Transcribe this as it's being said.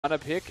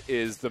pick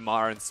is the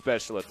Marin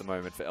special at the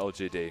moment for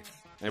LGD.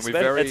 And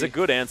it's a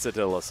good answer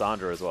to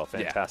Lysandra as well.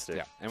 Fantastic.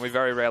 Yeah. And we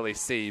very rarely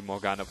see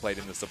Morgana played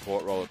in the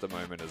support role at the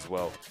moment as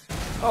well.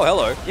 Oh,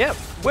 hello. Yep.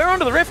 We're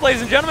onto the Rift,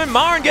 ladies and gentlemen.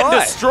 Marin getting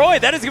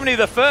destroyed. That is going to be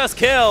the first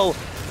kill.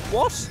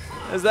 What?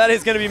 As that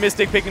is going to be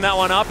Mystic picking that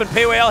one up. And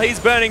PWL,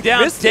 he's burning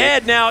down. Mystic.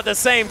 Dead now at the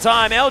same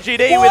time.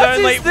 LGD with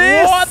only...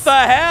 What the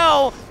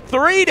hell?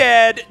 3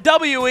 dead.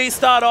 WE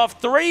start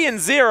off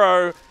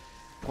 3-0.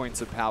 Points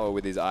of power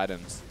with his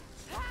items.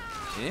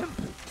 Imp.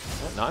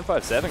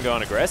 957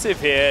 going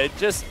aggressive here.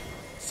 Just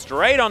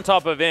straight on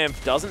top of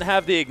Imp. Doesn't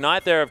have the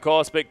Ignite there, of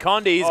course, but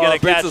Condi's going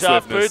to catch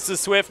up. Boots of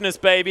swiftness,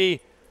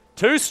 baby.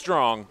 Too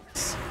strong.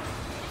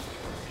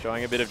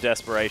 Showing a bit of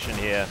desperation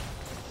here.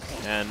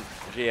 And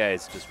GA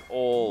is just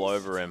all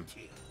over him.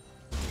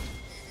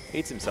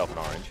 Eats himself an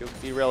orange. He'll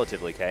be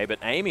relatively okay, but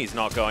Amy's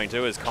not going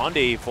to as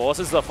Condi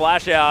forces the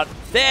flash out.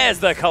 There's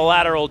the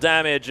collateral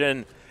damage,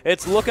 and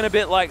it's looking a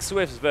bit like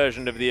Swift's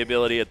version of the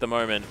ability at the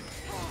moment,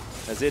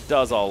 as it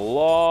does a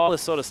lot of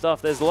this sort of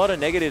stuff. There's a lot of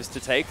negatives to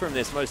take from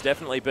this, most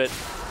definitely, but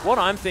what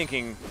I'm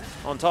thinking,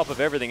 on top of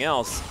everything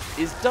else,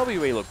 is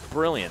WE look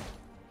brilliant.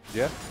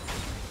 Yeah,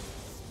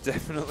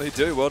 definitely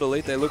do. World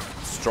Elite, they look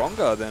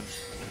stronger than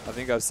I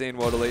think I've seen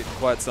World Elite in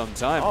quite some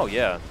time. Oh,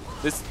 yeah.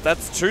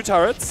 That's 2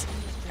 turrets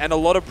and a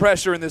lot of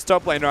pressure in this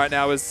top lane right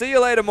now. See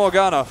you later,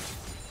 Morgana.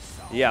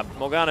 Yeah,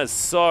 Morgana's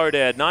so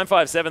dead.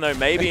 957, though,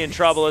 may be in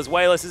trouble as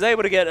Wayless is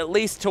able to get at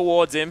least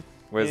towards him.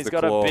 He's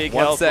got a big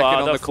health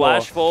bar. The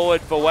flash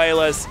forward for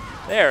Wayless.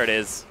 There it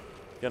is.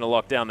 Going to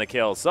lock down the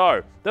kill.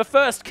 So, the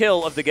first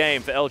kill of the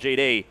game for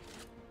LGD,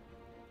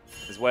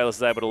 as Wayless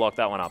is able to lock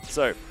that one up.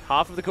 So,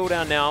 half of the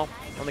cooldown now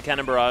on the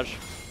Cannon Barrage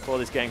for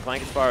this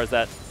Gangplank as far as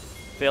that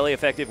fairly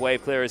effective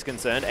wave clear is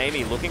concerned.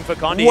 Amy looking for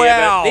Condi here,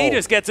 but he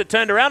just gets it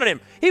turned around on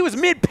him. He was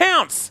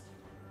mid-pounce.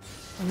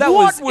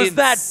 What was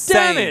that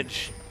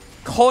damage?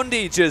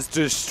 Condi just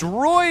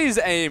destroys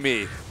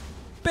Amy.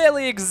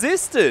 Barely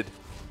existed.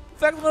 In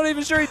fact, I'm not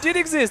even sure he did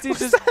exist. He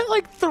just that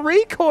like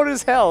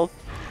 3/4 health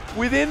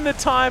within the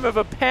time of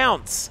a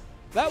pounce.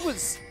 That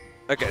was...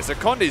 Okay, so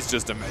Condi's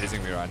just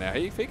amazing me right now.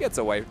 If he gets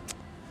away...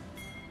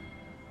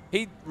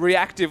 He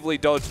reactively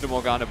dodged a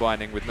Morgana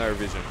binding with no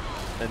vision.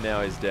 And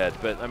now he's dead.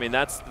 But, I mean,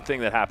 that's the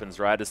thing that happens,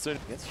 right? As soon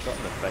as he gets shot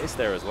in the face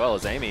there as well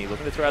as Amy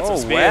looking to throw out some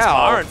spears.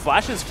 Marin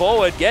flashes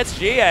forward, gets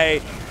GA,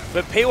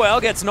 but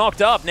POL gets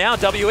knocked up. Now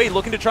WE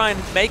looking to try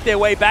and make their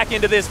way back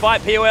into this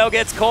fight. POL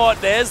gets caught.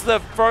 There's the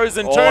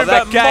frozen turn,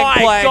 but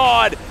my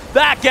God,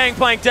 that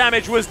Gangplank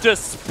damage was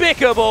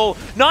despicable.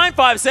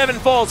 957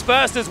 falls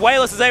first as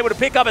Wayless is able to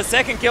pick up a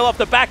second kill off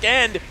the back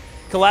end.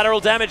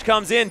 Collateral damage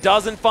comes in,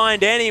 doesn't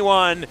find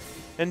anyone.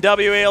 And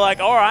WE are like,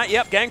 all right,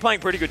 yep, Gangplank,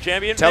 pretty good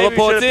champion. Maybe we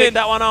should have picked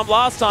that one up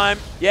last time.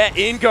 Yeah,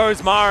 in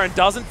goes Marin,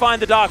 doesn't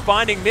find the Dark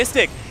Binding.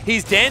 Mystic,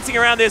 he's dancing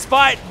around this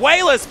fight.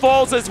 Wayless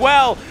falls as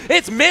well.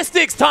 It's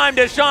Mystic's time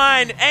to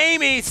shine.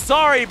 Amy,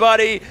 sorry,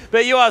 buddy,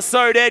 but you are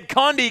so dead.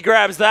 Condi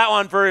grabs that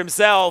one for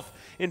himself.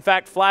 In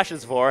fact,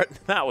 flashes for it.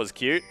 That was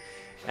cute.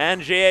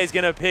 And GA is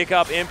going to pick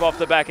up Imp off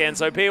the back end.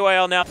 So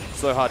PWL now.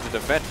 So hard to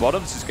defend.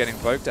 Bottom's just getting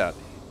poked at.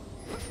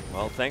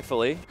 Well,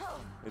 thankfully,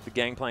 with the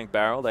Gangplank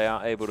barrel, they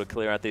are able to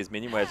clear out these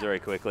minion waves very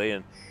quickly,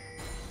 and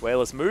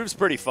Wayless moves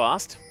pretty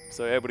fast,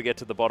 so able to get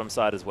to the bottom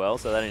side as well.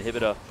 So that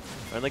inhibitor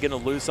only going to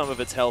lose some of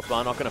its health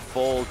bar, not going to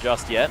fall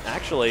just yet.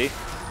 Actually,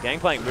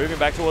 Gangplank moving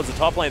back towards the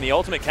top lane. The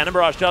ultimate Cannon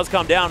Barrage does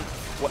come down.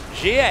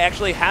 Gia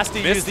actually has to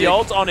use the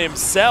ult on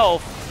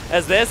himself,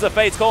 as there's the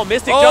Fate's Call.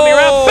 Mystic jumping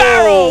around.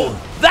 Barrel!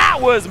 That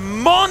was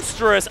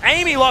monstrous.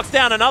 Amy locks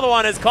down another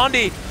one as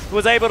Condi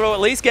was able to at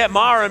least get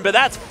Marin, but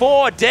that's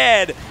 4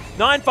 dead.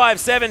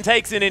 957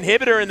 takes an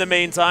inhibitor in the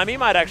meantime. He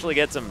might actually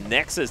get some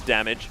Nexus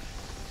damage,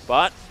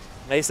 but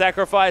they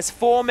sacrifice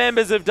 4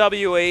 members of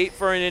WE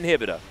for an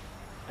inhibitor.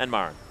 And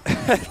Marin.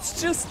 It's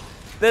just,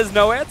 there's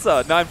no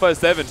answer.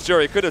 957,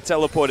 sure, he could have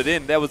teleported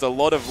in. There was a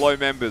lot of low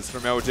members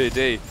from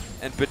LGD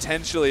and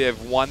potentially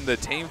have won the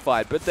team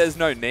fight, but there's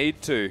no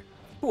need to.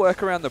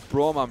 Work around the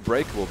Braum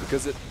Unbreakable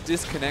because it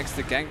disconnects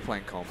the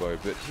Gangplank combo,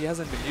 but he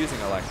hasn't been using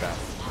it like that.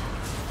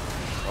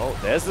 Oh,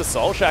 there's the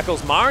Soul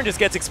Shackles. Marin just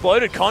gets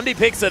exploded. Condi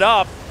picks it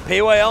up.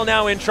 PWL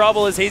now in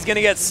trouble as he's going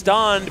to get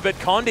stunned, but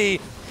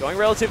Condi going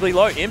relatively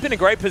low. Imp in a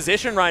great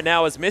position right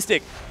now as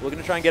Mystic looking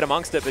to try and get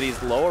amongst it, but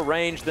he's lower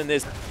range than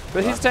this.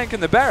 But he's tanking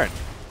the Baron.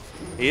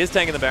 He is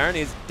tanking the Baron.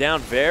 He's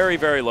down very,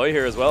 very low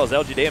here as well as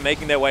LGD are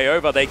making their way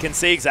over. They can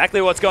see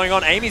exactly what's going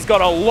on. Amy's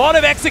got a lot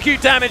of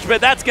execute damage, but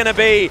that's going to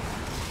be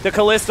the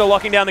Kalista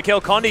locking down the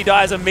kill. Condi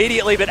dies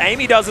immediately, but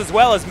Amy does as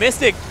well as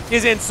Mystic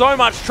is in so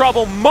much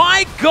trouble.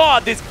 My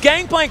God, this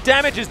Gangplank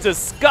damage is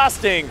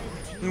disgusting.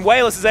 And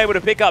Wayless is able to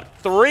pick up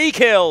 3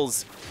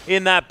 kills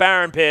in that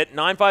Baron pit.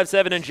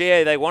 957 and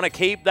GA, they want to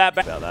keep that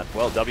back.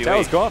 Well, WE,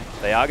 Tower's gone.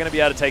 They are going to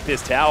be able to take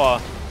this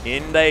tower.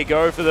 In they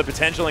go for the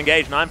potential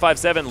engage.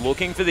 957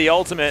 looking for the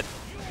ultimate.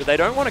 But they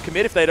don't want to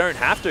commit if they don't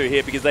have to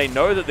here because they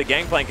know that the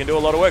Gangplank can do a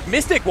lot of work.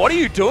 Mystic, what are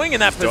you doing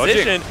in that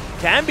position?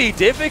 Can be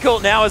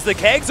difficult now as the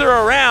kegs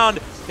are around.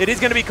 It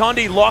is going to be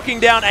Condi locking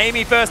down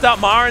Amy first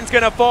up. Marin's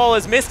going to fall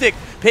as Mystic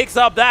picks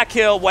up that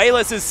kill.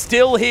 Wayless is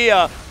still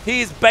here.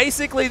 He's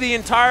basically the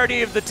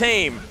entirety of the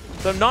team.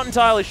 So I'm not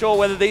entirely sure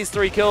whether these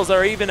 3 kills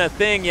are even a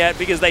thing yet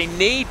because they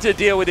need to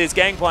deal with his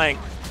gangplank.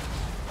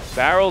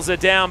 Barrels are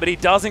down, but he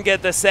doesn't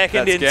get the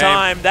second in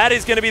time. That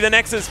is going to be the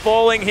Nexus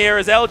falling here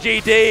as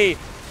LGD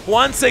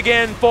once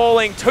again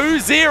falling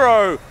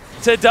 2-0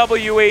 to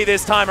WE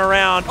this time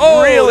around.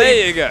 Oh, really?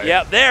 There you go.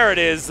 Yep, there it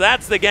is.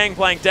 That's the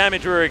gangplank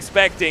damage we were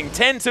expecting.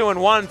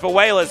 10-2-1 for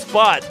Whalers,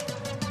 but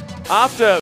after